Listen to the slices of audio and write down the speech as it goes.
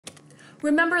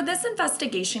Remember, this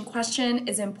investigation question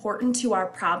is important to our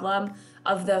problem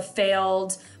of the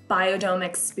failed biodome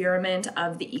experiment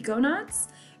of the econauts,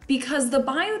 because the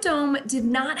biodome did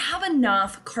not have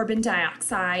enough carbon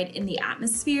dioxide in the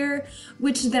atmosphere,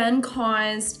 which then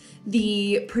caused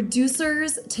the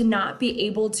producers to not be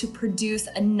able to produce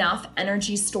enough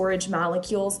energy storage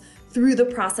molecules through the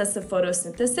process of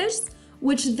photosynthesis,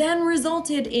 which then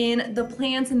resulted in the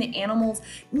plants and the animals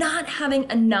not having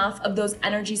enough of those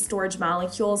energy storage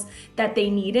molecules that they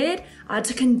needed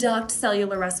to conduct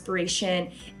cellular respiration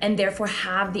and therefore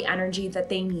have the energy that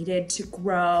they needed to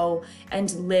grow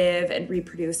and live and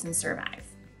reproduce and survive.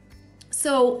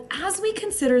 So as we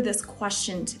consider this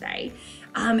question today,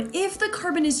 if the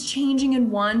carbon is changing in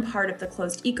one part of the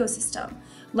closed ecosystem,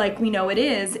 like we know it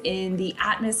is in the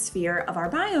atmosphere of our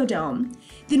biodome,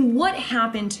 then what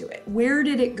happened to it? Where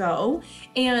did it go?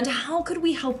 And how could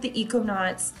we help the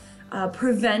econauts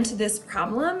prevent this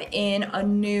problem in a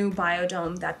new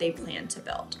biodome that they plan to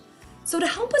build? So to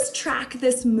help us track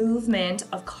this movement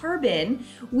of carbon,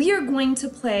 we are going to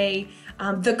play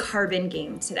the carbon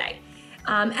game today.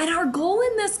 And our goal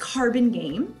in this carbon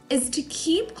game is to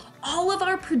keep all of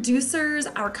our producers,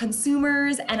 our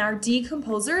consumers, and our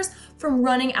decomposers from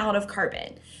running out of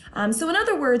carbon. So in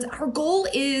other words, our goal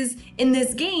is in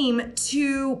this game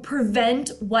to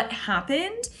prevent what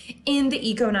happened in the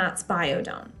econauts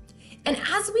biodome. And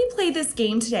as we play this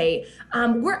game today,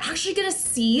 we're actually gonna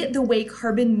see the way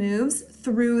carbon moves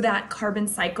through that carbon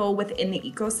cycle within the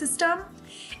ecosystem.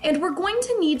 And we're going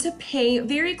to need to pay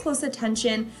very close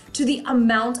attention to the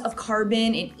amount of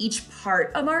carbon in each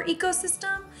part of our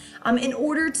ecosystem in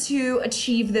order to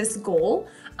achieve this goal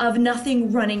of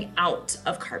nothing running out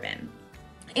of carbon.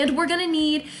 And we're gonna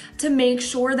need to make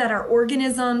sure that our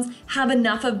organisms have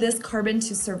enough of this carbon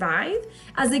to survive,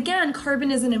 as again,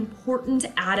 carbon is an important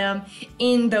atom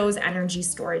in those energy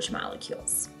storage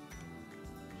molecules.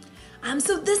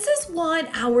 So this is what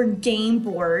our game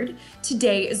board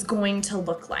today is going to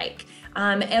look like.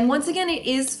 And once again, it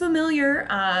is familiar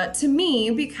to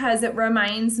me because it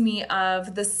reminds me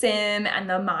of the sim and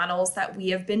the models that we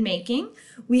have been making.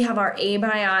 We have our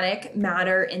abiotic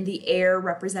matter in the air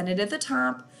represented at the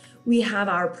top. We have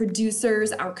our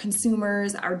producers, our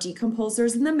consumers, our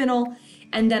decomposers in the middle,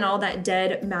 and then all that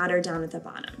dead matter down at the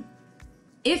bottom.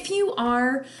 If you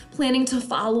are planning to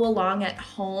follow along at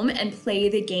home and play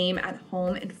the game at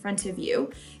home in front of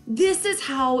you, this is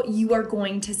how you are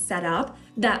going to set up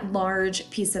that large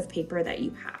piece of paper that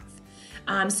you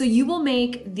have. So you will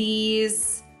make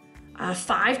these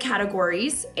 5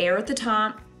 categories: air at the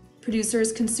top,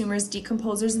 producers, consumers,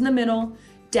 decomposers in the middle,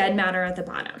 dead matter at the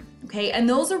bottom, okay? And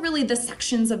those are really the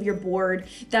sections of your board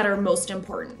that are most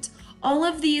important. All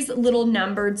of these little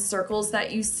numbered circles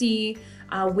that you see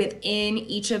within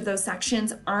each of those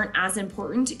sections aren't as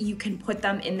important. You can put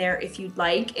them in there if you'd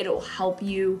like. It'll help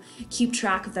you keep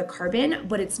track of the carbon,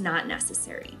 but it's not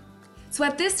necessary. So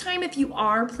at this time, if you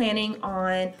are planning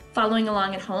on following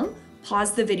along at home,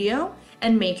 pause the video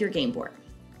and make your game board.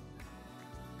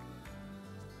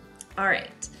 All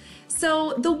right,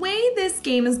 so the way this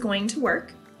game is going to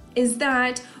work is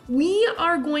that we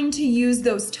are going to use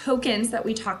those tokens that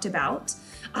we talked about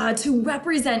to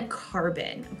represent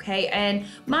carbon, okay? And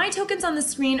my tokens on the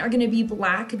screen are gonna be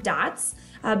black dots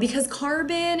because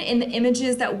carbon in the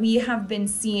images that we have been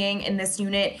seeing in this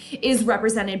unit is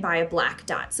represented by a black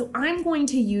dot. So I'm going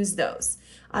to use those.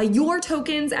 Your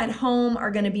tokens at home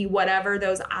are gonna be whatever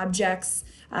those objects,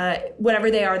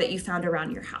 whatever they are that you found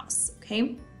around your house,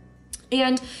 okay?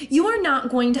 And you are not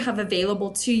going to have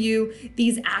available to you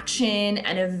these action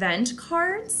and event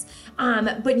cards,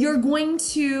 but you're going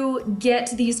to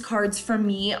get these cards from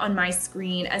me on my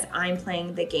screen as I'm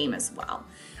playing the game as well.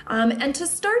 And to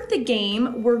start the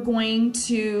game, we're going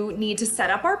to need to set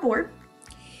up our board,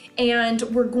 and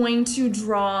we're going to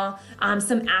draw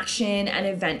some action and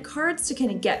event cards to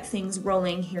kind of get things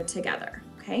rolling here together,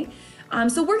 okay?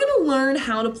 So we're gonna learn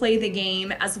how to play the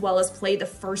game as well as play the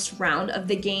first round of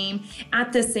the game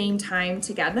at the same time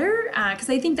together, because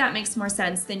I think that makes more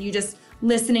sense than you just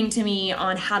listening to me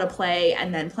on how to play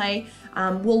and then play.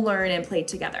 We'll learn and play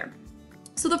together.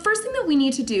 So the first thing that we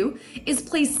need to do is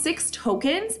place 6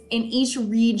 tokens in each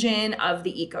region of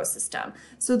the ecosystem.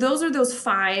 So those are those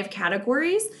 5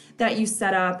 categories that you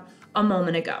set up a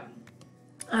moment ago.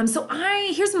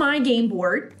 Here's my game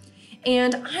board.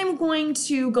 And I'm going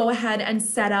to go ahead and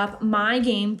set up my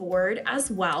game board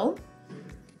as well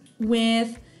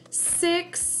with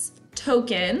 6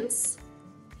 tokens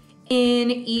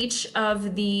in each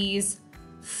of these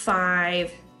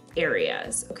 5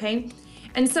 areas, okay?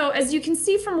 And so as you can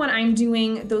see from what I'm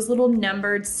doing, those little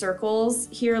numbered circles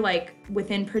here, like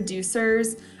within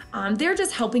producers, They're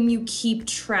just helping you keep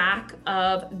track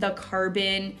of the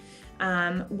carbon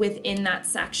within that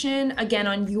section. Again,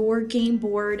 on your game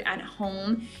board at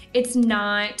home, it's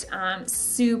not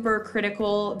super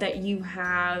critical that you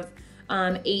have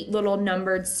 8 little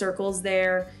numbered circles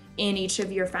there in each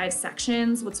of your 5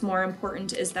 sections. What's more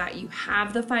important is that you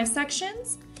have the 5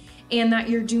 sections and that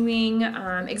you're doing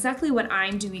exactly what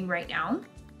I'm doing right now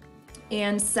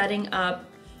and setting up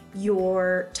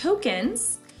your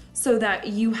tokens so that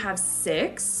you have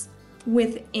 6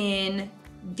 within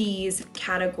these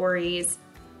categories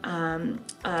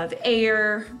of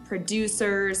air,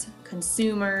 producers,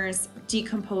 consumers,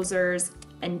 decomposers,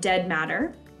 and dead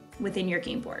matter within your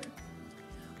game board.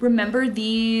 Remember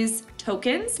these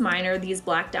tokens, mine are these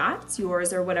black dots,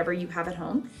 yours or whatever you have at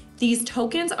home. These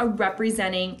tokens are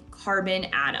representing carbon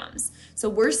atoms. So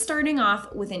we're starting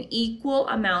off with an equal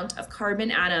amount of carbon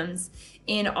atoms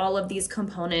in all of these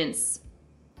components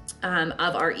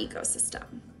of our ecosystem.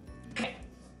 Okay.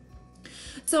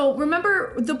 So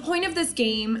remember, the point of this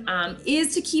game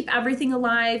is to keep everything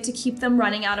alive, to keep them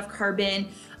running out of carbon.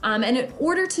 And in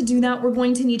order to do that, we're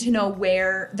going to need to know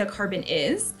where the carbon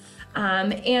is.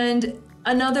 And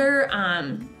another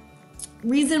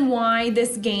reason why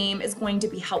this game is going to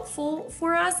be helpful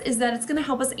for us is that it's going to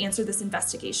help us answer this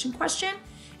investigation question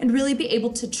and really be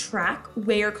able to track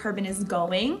where carbon is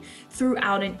going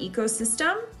throughout an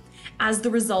ecosystem as the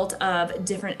result of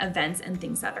different events and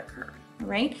things that occur. All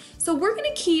right, so we're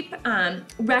going to keep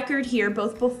record here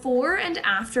both before and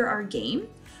after our game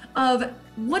of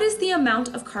what is the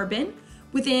amount of carbon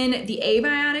within the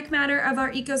abiotic matter of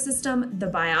our ecosystem, the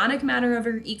biotic matter of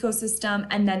our ecosystem,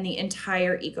 and then the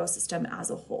entire ecosystem as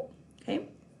a whole. Okay,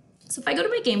 so if I go to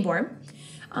my game board,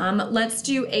 let's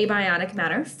do abiotic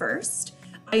matter first.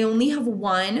 I only have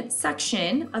one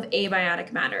section of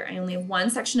abiotic matter. I only have one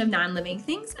section of non-living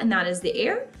things, and that is the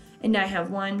air. And I have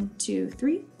 1, 2,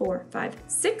 3, 4, 5,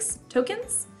 6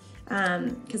 tokens,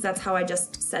 because that's how I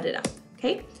just set it up,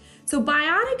 okay? So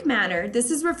biotic matter, this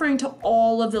is referring to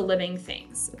all of the living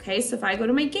things, okay? So if I go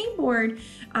to my game board,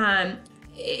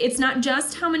 it's not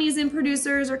just how many is in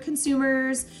producers or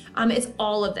consumers, it's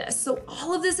all of this. So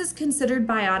all of this is considered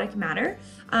biotic matter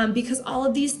because all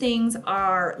of these things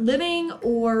are living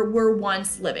or were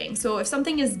once living. So if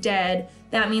something is dead,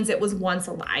 that means it was once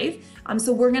alive.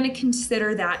 So we're gonna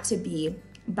consider that to be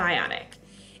biotic.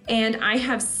 And I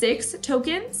have 6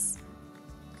 tokens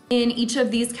in each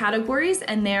of these categories,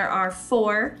 and there are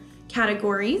 4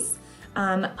 categories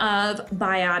of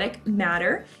biotic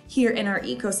matter here in our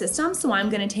ecosystem. So I'm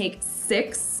going to take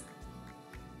 6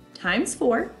 times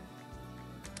 4,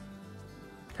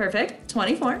 perfect,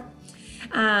 24,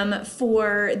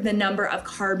 for the number of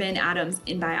carbon atoms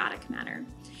in biotic matter.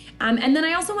 And then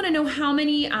I also want to know how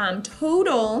many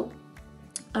total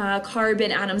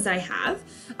carbon atoms I have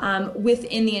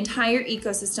within the entire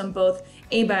ecosystem, both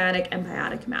abiotic and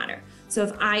biotic matter. So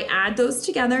if I add those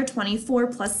together, 24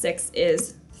 plus 6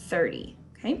 is 30,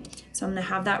 okay? So I'm gonna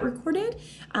have that recorded.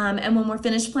 And when we're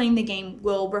finished playing the game,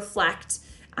 we'll reflect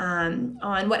on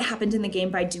what happened in the game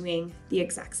by doing the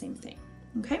exact same thing,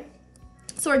 okay?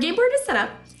 So our game board is set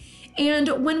up. And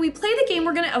when we play the game,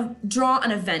 we're gonna draw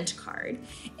an event card.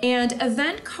 And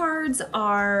event cards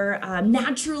are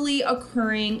naturally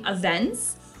occurring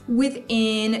events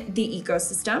within the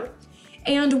ecosystem.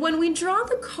 And when we draw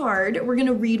the card, we're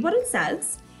gonna read what it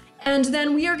says, and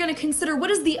then we are gonna consider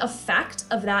what is the effect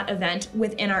of that event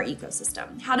within our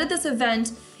ecosystem. How did this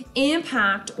event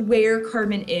impact where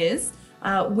carbon is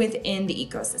within the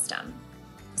ecosystem?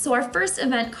 So our first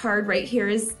event card right here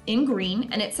is in green,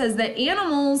 and it says that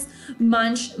animals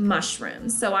munch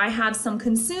mushrooms. So I have some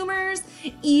consumers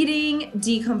eating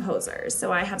decomposers.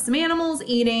 So I have some animals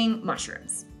eating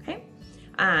mushrooms, okay?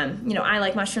 You know, I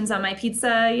like mushrooms on my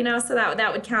pizza, you know, so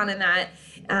that would count in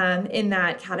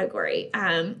that category.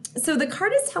 So the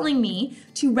card is telling me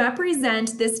to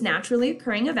represent this naturally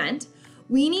occurring event,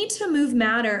 we need to move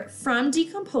matter from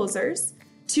decomposers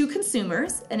to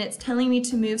consumers, and it's telling me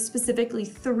to move specifically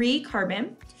 3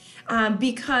 carbon,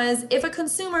 because if a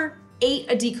consumer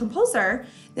ate a decomposer,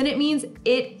 then it means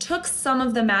it took some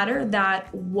of the matter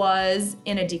that was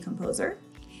in a decomposer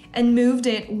and moved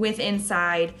it with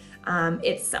inside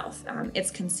itself,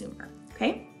 its consumer,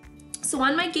 okay? So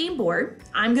on my game board,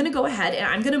 I'm gonna go ahead and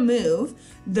I'm gonna move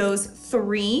those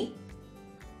 3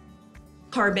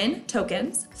 carbon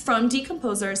tokens from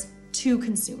decomposers to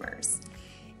consumers.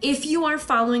 If you are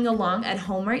following along at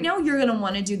home right now, you're gonna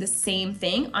wanna do the same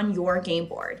thing on your game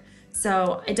board.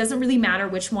 So it doesn't really matter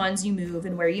which ones you move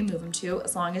and where you move them to,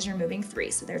 as long as you're moving 3.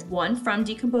 So there's 1 from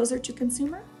decomposer to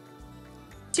consumer,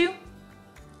 2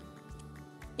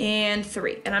 and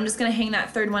 3. And I'm just gonna hang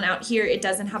that third one out here. It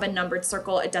doesn't have a numbered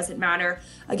circle, it doesn't matter.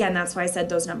 Again, that's why I said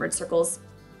those numbered circles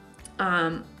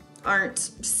aren't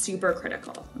super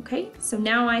critical, okay? So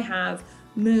now I have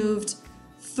moved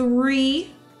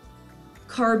 3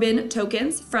 carbon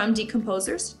tokens from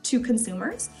decomposers to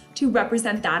consumers to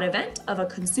represent that event of a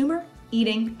consumer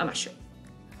eating a mushroom.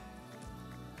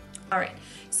 All right,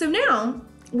 so now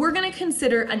we're gonna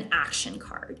consider an action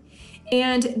card.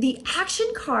 And the action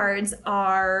cards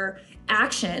are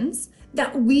actions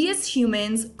that we as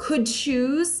humans could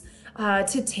choose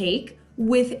to take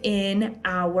within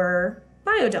our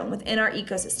biodome, within our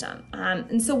ecosystem.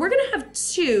 And so we're gonna have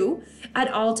 2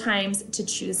 at all times to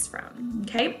choose from,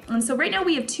 okay? And so right now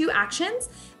we have 2 actions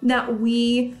that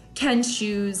we can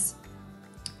choose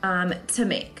to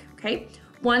make, okay?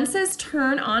 One says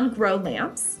turn on grow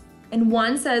lamps, and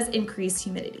one says increase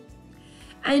humidity.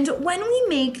 And when we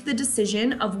make the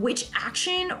decision of which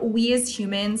action we as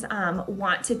humans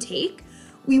want to take,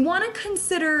 we want to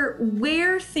consider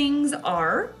where things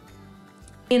are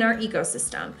in our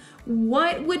ecosystem.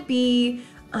 What would be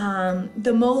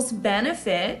the most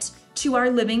benefit to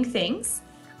our living things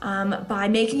by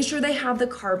making sure they have the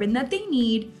carbon that they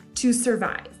need to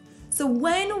survive. So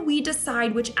when we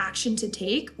decide which action to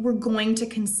take, we're going to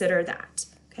consider that,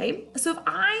 okay? So if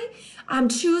I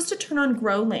choose to turn on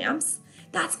grow lamps,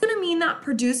 that's gonna mean that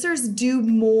producers do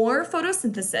more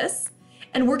photosynthesis,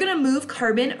 and we're gonna move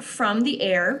carbon from the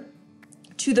air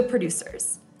to the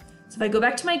producers. So if I go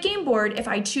back to my game board, if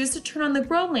I choose to turn on the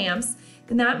grow lamps,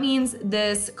 then that means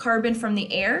this carbon from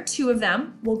the air, 2 of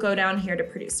them, will go down here to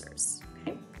producers,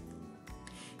 okay?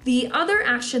 The other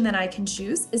action that I can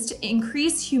choose is to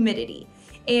increase humidity.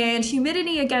 And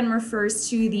humidity, again, refers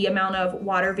to the amount of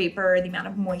water vapor, the amount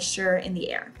of moisture in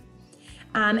the air.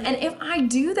 And if I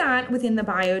do that within the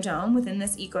biodome, within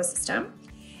this ecosystem,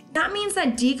 that means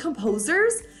that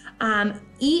decomposers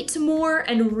eat more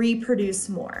and reproduce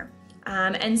more.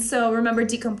 And so remember,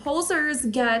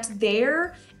 decomposers get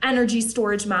their energy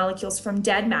storage molecules from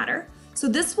dead matter. So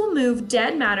this will move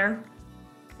dead matter,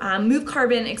 move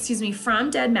carbon, from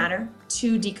dead matter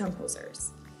to decomposers.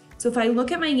 So if I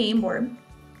look at my game board,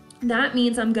 that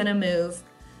means I'm gonna move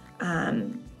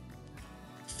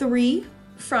 3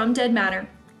 from dead matter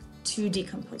to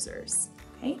decomposers,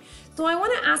 okay? So I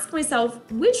wanna ask myself,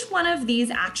 which one of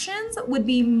these actions would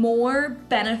be more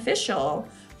beneficial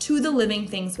to the living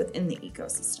things within the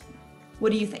ecosystem?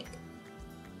 What do you think?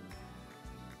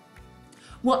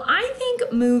 Well, I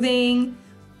think moving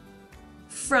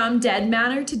from dead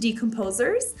matter to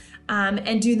decomposers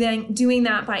and doing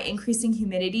that by increasing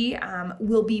humidity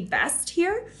will be best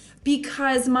here,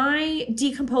 because my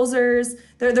decomposers,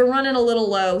 they're running a little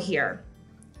low here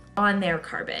on their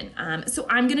carbon. So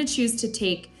I'm gonna choose to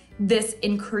take this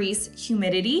increase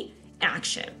humidity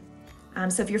action.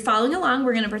 So if you're following along,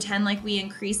 we're gonna pretend like we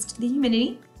increased the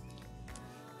humidity,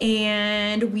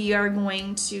 and we are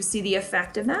going to see the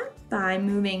effect of that by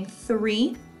moving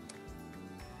 3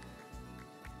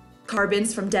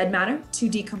 carbons from dead matter to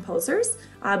decomposers,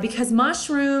 because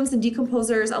mushrooms and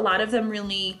decomposers, a lot of them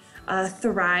really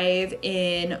thrive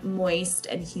in moist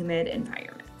and humid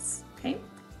environments, okay?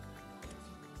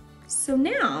 So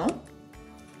now,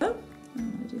 oh,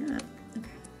 I'm gonna do that. Okay,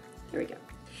 there we go.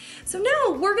 So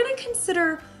now we're gonna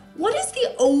consider what is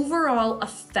the overall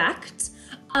effect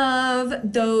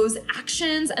of those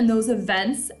actions and those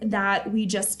events that we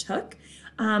just took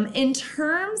in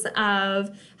terms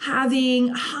of having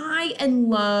high and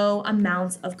low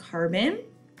amounts of carbon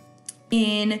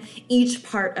in each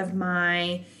part of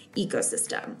my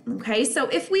ecosystem, okay? So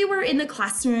if we were in the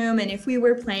classroom and if we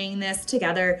were playing this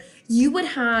together, you would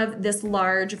have this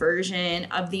large version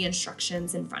of the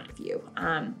instructions in front of you.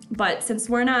 But since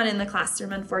we're not in the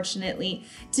classroom, unfortunately,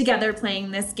 together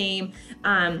playing this game,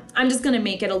 I'm just gonna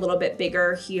make it a little bit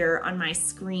bigger here on my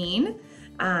screen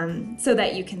so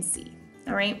that you can see,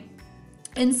 all right?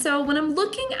 And so when I'm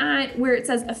looking at where it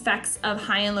says effects of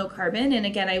high and low carbon, and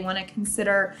again, I wanna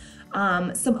consider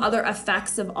some other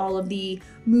effects of all of the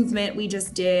movement we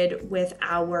just did with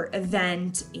our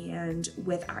event and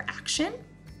with our action.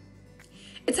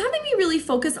 It's having me really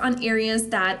focus on areas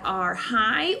that are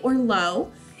high or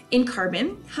low in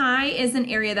carbon. High is an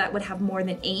area that would have more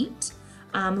than 8.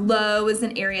 Low is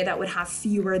an area that would have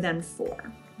fewer than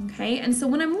 4, okay? And so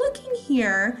when I'm looking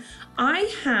here,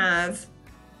 I have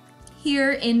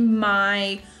here in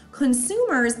my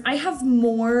consumers, I have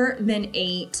more than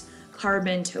 8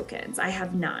 carbon tokens. I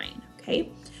have 9,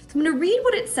 okay? So I'm gonna read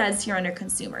what it says here under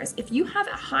consumers. If you have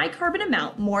a high carbon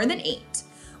amount, more than 8,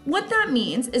 what that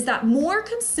means is that more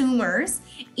consumers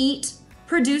eat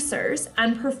producers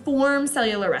and perform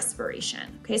cellular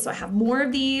respiration. Okay, so I have more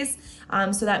of these,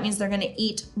 so that means they're going to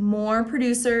eat more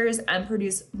producers and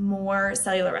produce more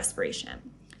cellular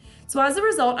respiration. So as a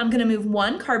result, I'm going to move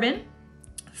 1 carbon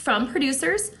from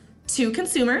producers to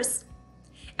consumers,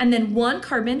 and then 1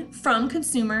 carbon from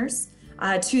consumers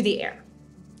to the air.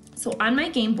 So on my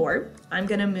game board, I'm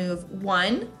going to move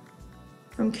 1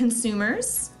 from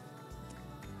consumers,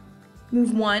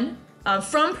 move 1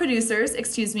 from producers,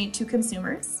 to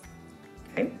consumers.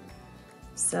 Okay,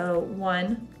 so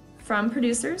 1 from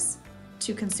producers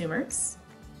to consumers.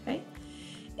 Okay,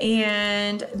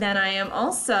 and then I am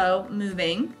also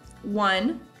moving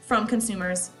 1 from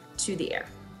consumers to the air.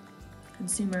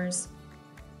 Consumers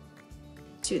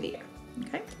to the air.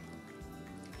 Okay,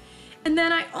 and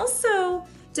then I also,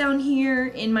 down here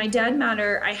in my dead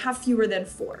matter, I have fewer than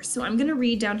 4. So I'm going to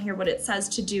read down here what it says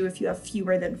to do if you have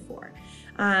fewer than 4.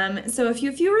 So if you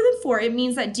have fewer than 4, it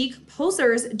means that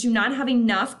decomposers do not have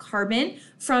enough carbon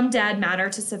from dead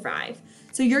matter to survive.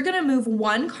 So you're going to move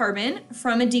 1 carbon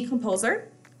from a decomposer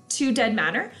to dead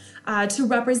matter to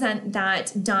represent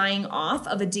that dying off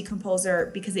of a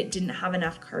decomposer because it didn't have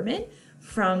enough carbon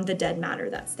from the dead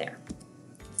matter that's there.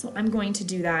 So I'm going to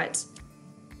do that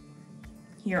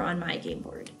here on my game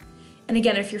board. And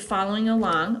again, if you're following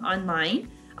along online,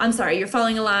 you're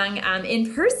following along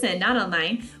in person, not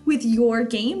online, with your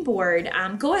game board,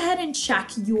 go ahead and check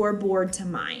your board to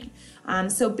mine.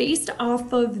 So based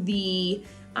off of the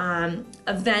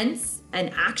events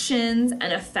and actions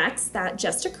and effects that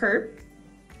just occurred,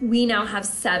 we now have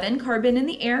 7 carbon in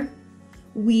the air,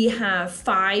 we have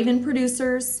 5 in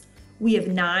producers, we have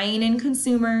 9 in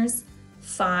consumers,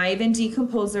 5 in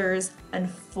decomposers, and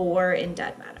 4 in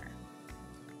dead matter.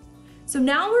 So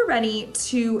now we're ready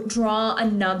to draw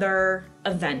another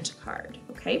event card,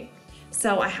 okay?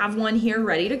 So I have one here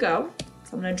ready to go.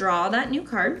 So I'm gonna draw that new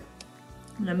card.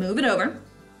 I'm gonna move it over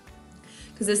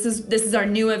because this is our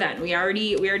new event. We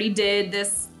already did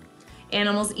this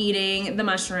animals eating the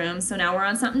mushroom, so now we're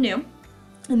on something new.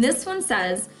 And this one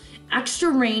says, extra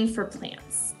rain for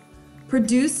plants.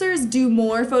 Producers do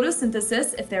more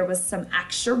photosynthesis if there was some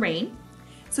extra rain.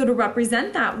 So to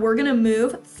represent that, we're gonna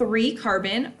move 3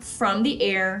 carbon from the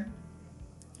air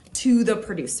to the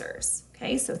producers.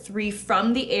 Okay, so 3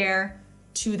 from the air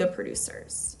to the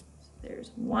producers. So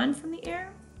there's 1 from the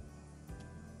air,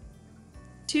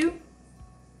 2,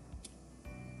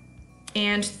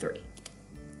 and 3.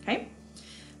 Okay,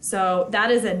 so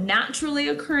that is a naturally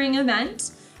occurring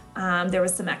event. There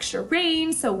was some extra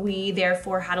rain, so we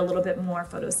therefore had a little bit more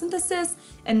photosynthesis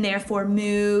and therefore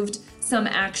moved some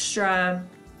extra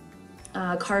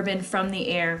carbon from the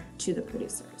air to the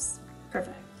producers.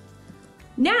 Perfect.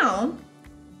 Now,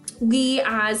 we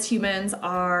as humans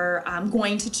are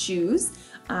going to choose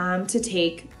to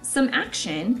take some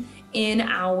action in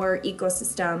our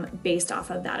ecosystem based off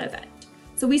of that event.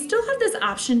 So we still have this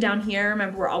option down here.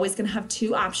 Remember, we're always gonna have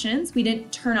 2 options. We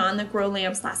didn't turn on the grow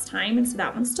lamps last time, and so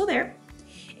that one's still there.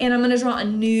 And I'm gonna draw a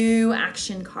new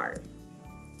action card.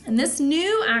 And this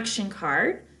new action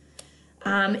card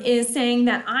is saying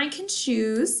that I can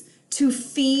choose to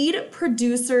feed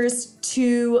producers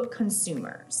to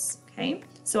consumers, okay?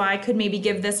 So I could maybe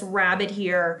give this rabbit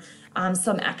here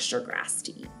some extra grass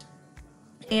to eat.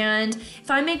 And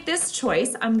if I make this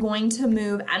choice, I'm going to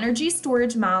move energy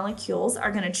storage molecules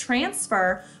are going to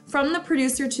transfer from the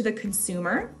producer to the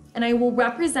consumer, and I will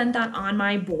represent that on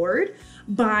my board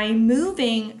by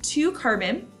moving 2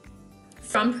 carbon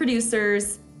from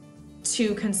producers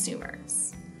to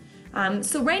consumers.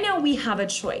 So right now we have a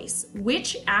choice.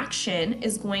 Which action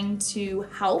is going to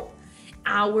help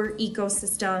our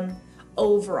ecosystem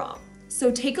overall? So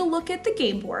take a look at the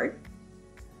game board.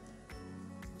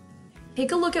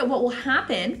 Take a look at what will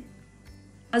happen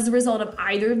as a result of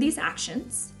either of these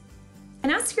actions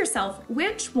and ask yourself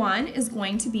which one is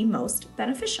going to be most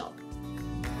beneficial.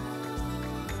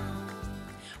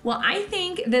 Well, I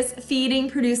think this feeding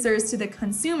producers to the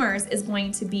consumers is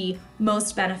going to be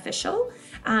most beneficial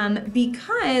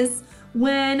because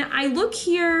when I look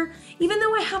here, even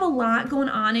though I have a lot going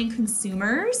on in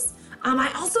consumers, I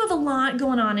also have a lot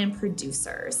going on in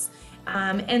producers.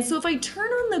 And so if I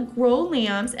turn on the grow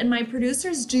lamps and my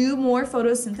producers do more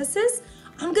photosynthesis,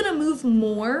 I'm gonna move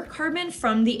more carbon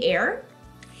from the air,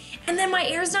 and then my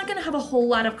air is not gonna have a whole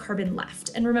lot of carbon left.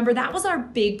 And remember, that was our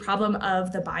big problem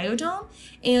of the biodome,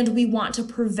 and we want to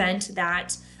prevent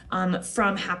that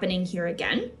from happening here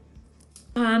again.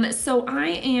 So I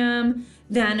am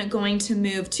then going to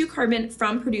move 2 carbon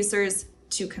from producers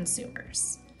to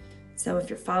consumers. So if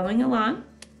you're following along,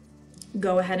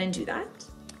 go ahead and do that.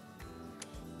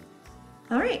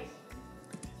 All right,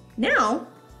 now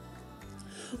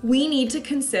we need to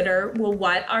consider, well,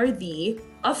 what are the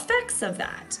effects of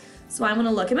that? So I want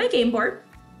to look at my game board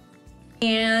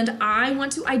and I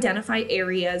want to identify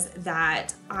areas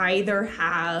that either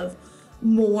have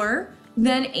more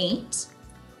than 8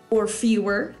 or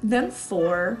fewer than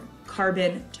 4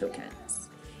 carbon tokens.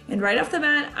 And right off the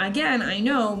bat, again, I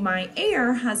know my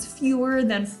air has fewer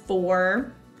than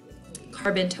 4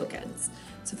 carbon tokens.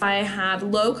 So if I have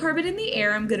low carbon in the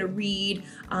air, I'm going to read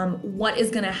what is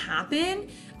going to happen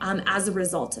as a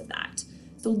result of that.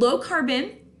 So low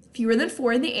carbon, fewer than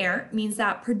 4 in the air, means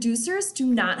that producers do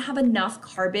not have enough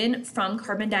carbon from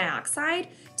carbon dioxide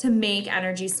to make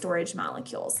energy storage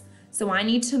molecules. So I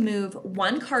need to move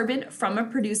 1 carbon from a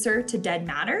producer to dead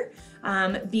matter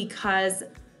because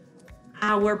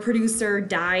our producer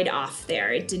died off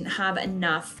there. It didn't have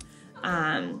enough,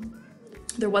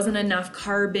 there wasn't enough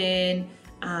carbon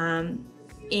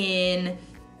in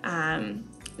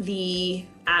the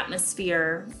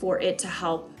atmosphere for it to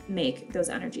help make those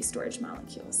energy storage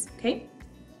molecules, okay?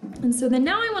 And so then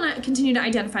now I want to continue to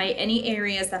identify any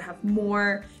areas that have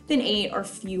more than 8 or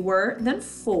fewer than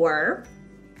 4.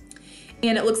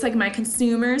 And it looks like my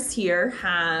consumers here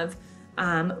have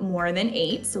more than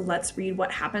 8. So let's read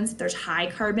what happens if there's high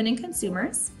carbon in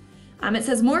consumers. It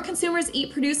says more consumers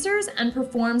eat producers and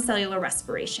perform cellular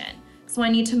respiration. So I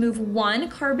need to move 1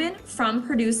 carbon from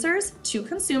producers to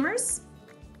consumers.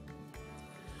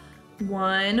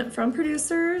 1 from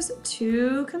producers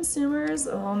to consumers.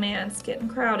 Oh man, it's getting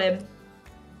crowded.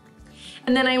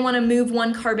 And then I want to move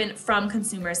 1 carbon from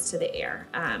consumers to the air.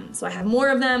 So I have more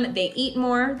of them, they eat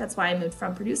more, that's why I moved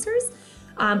from producers.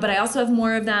 But I also have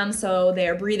more of them, so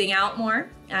they're breathing out more,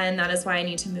 and that is why I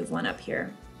need to move 1 up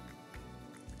here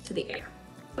to the air.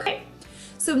 Okay,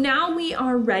 so now we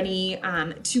are ready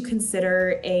to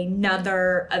consider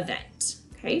another event,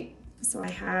 okay? So I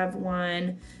have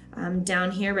one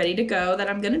down here ready to go that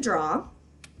I'm gonna draw.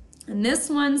 And this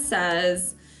one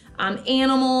says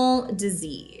animal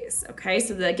disease, okay?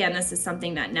 So again, this is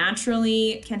something that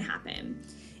naturally can happen.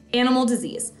 Animal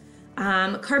disease.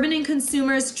 Carbon in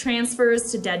consumers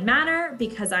transfers to dead matter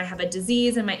because I have a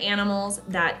disease in my animals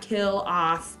that kill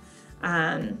off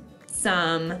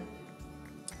some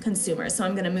consumers. So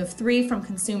I'm gonna move 3 from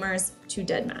consumers to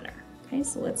dead matter. Okay,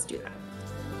 so let's do that.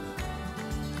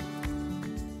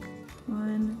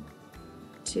 1,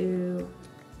 2,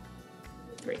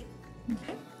 3,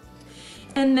 okay.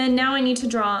 And then now I need to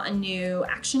draw a new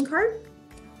action card.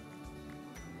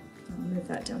 I'll move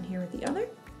that down here with the other.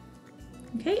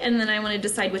 Okay, and then I want to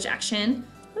decide which action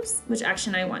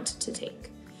I want to take.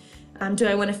 Do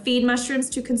I want to feed mushrooms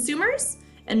to consumers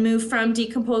and move from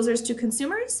decomposers to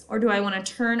consumers, or do I want to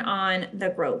turn on the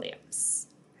grow lamps?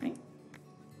 Okay.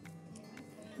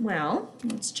 Well,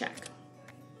 let's check.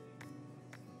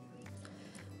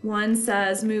 One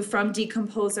says move from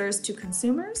decomposers to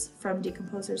consumers,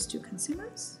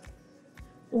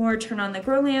 or turn on the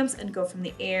grow lamps and go from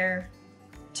the air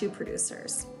to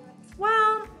producers.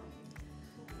 Well,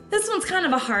 this one's kind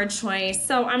of a hard choice,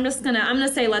 so I'm gonna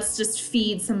say let's just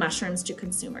feed some mushrooms to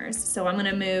consumers. So I'm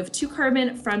gonna move 2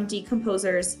 carbon from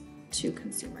decomposers to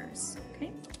consumers.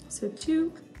 Okay, so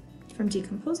 2 from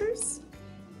decomposers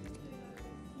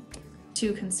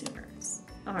to consumers.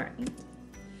 All right.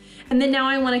 And then now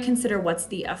I want to consider what's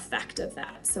the effect of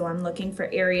that. So I'm looking for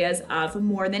areas of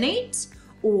more than 8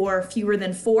 or fewer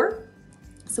than 4.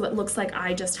 So it looks like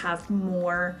I just have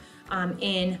more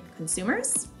in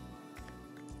consumers.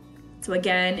 So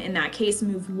again, in that case,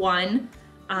 move 1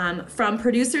 from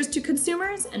producers to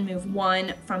consumers and move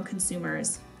 1 from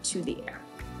consumers to the air.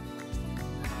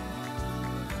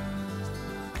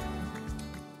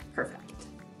 Perfect,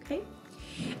 okay?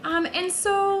 And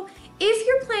so if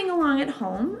you're playing along at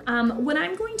home, what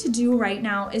I'm going to do right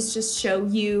now is just show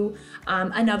you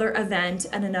another event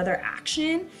and another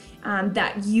action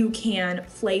that you can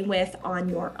play with on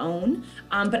your own,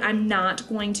 but I'm not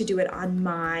going to do it on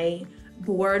my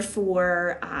board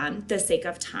for the sake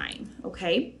of time,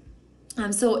 okay?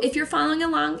 So if you're following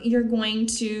along, you're going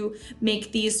to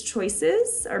make these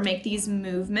choices or make these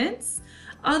movements.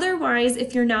 Otherwise,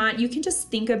 if you're not, you can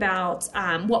just think about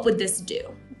what would this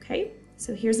do, okay?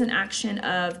 So here's an action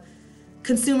of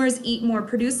consumers eat more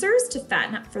producers to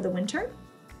fatten up for the winter.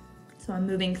 So I'm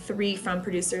moving 3 from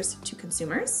producers to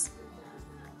consumers.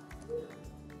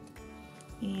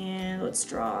 And let's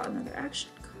draw another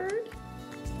action card.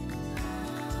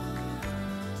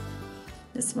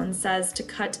 This one says to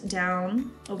cut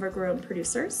down overgrown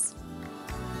producers.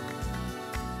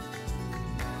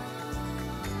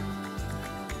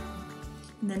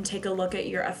 And then take a look at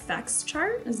your effects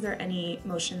chart. Is there any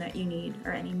motion that you need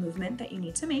or any movement that you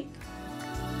need to make?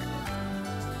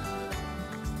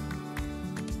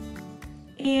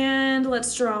 And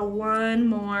let's draw one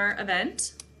more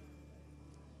event.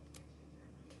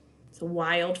 It's a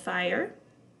wildfire,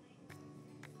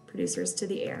 producers to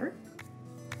the air.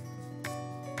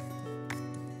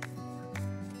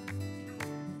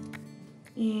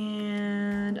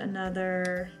 And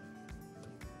another,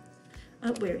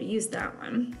 oh, we already used that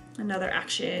one. Another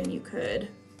action you could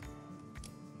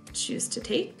choose to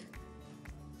take.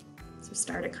 So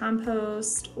start a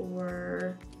compost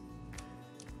or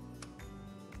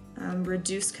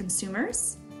reduce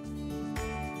consumers.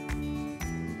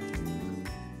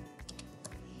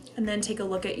 And then take a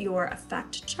look at your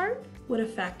effect chart. What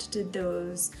effect did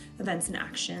those events and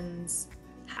actions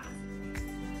have?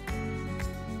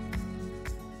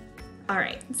 All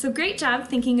right, so great job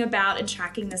thinking about and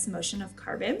tracking this motion of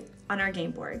carbon on our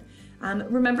game board.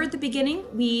 Remember at the beginning,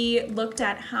 we looked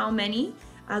at how many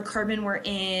carbon were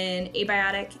in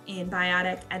abiotic, in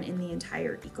biotic, and in the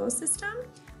entire ecosystem.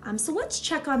 So let's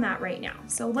check on that right now.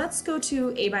 So let's go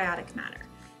to abiotic matter.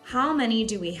 How many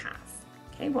do we have?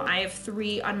 Okay, well, I have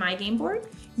 3 on my game board.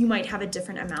 You might have a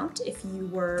different amount if you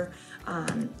were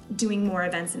doing more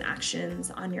events and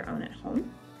actions on your own at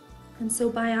home. And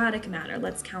so biotic matter,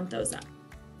 let's count those up.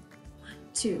 1,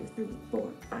 2, 3,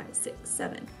 4, 5, 6,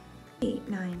 7, 8,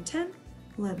 9, 10,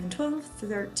 11, 12,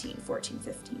 13, 14,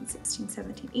 15, 16,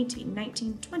 17, 18,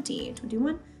 19, 20,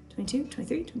 21, 22,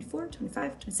 23, 24,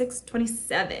 25, 26,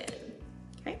 27.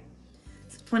 Okay,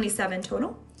 so 27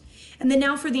 total. And then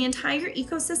now for the entire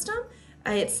ecosystem,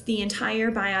 it's the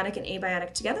entire biotic and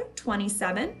abiotic together.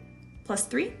 27 plus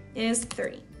 3 is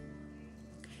 30.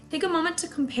 Take a moment to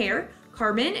compare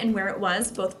carbon and where it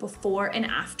was both before and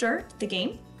after the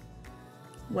game.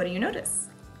 What do you notice?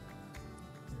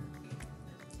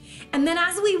 And then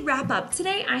as we wrap up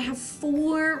today, I have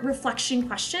 4 reflection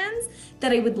questions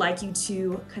that I would like you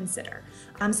to consider.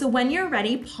 So when you're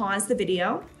ready, pause the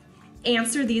video,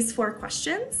 answer these 4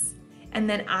 questions, and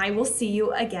then I will see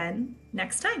you again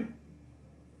next time.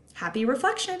 Happy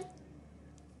reflection!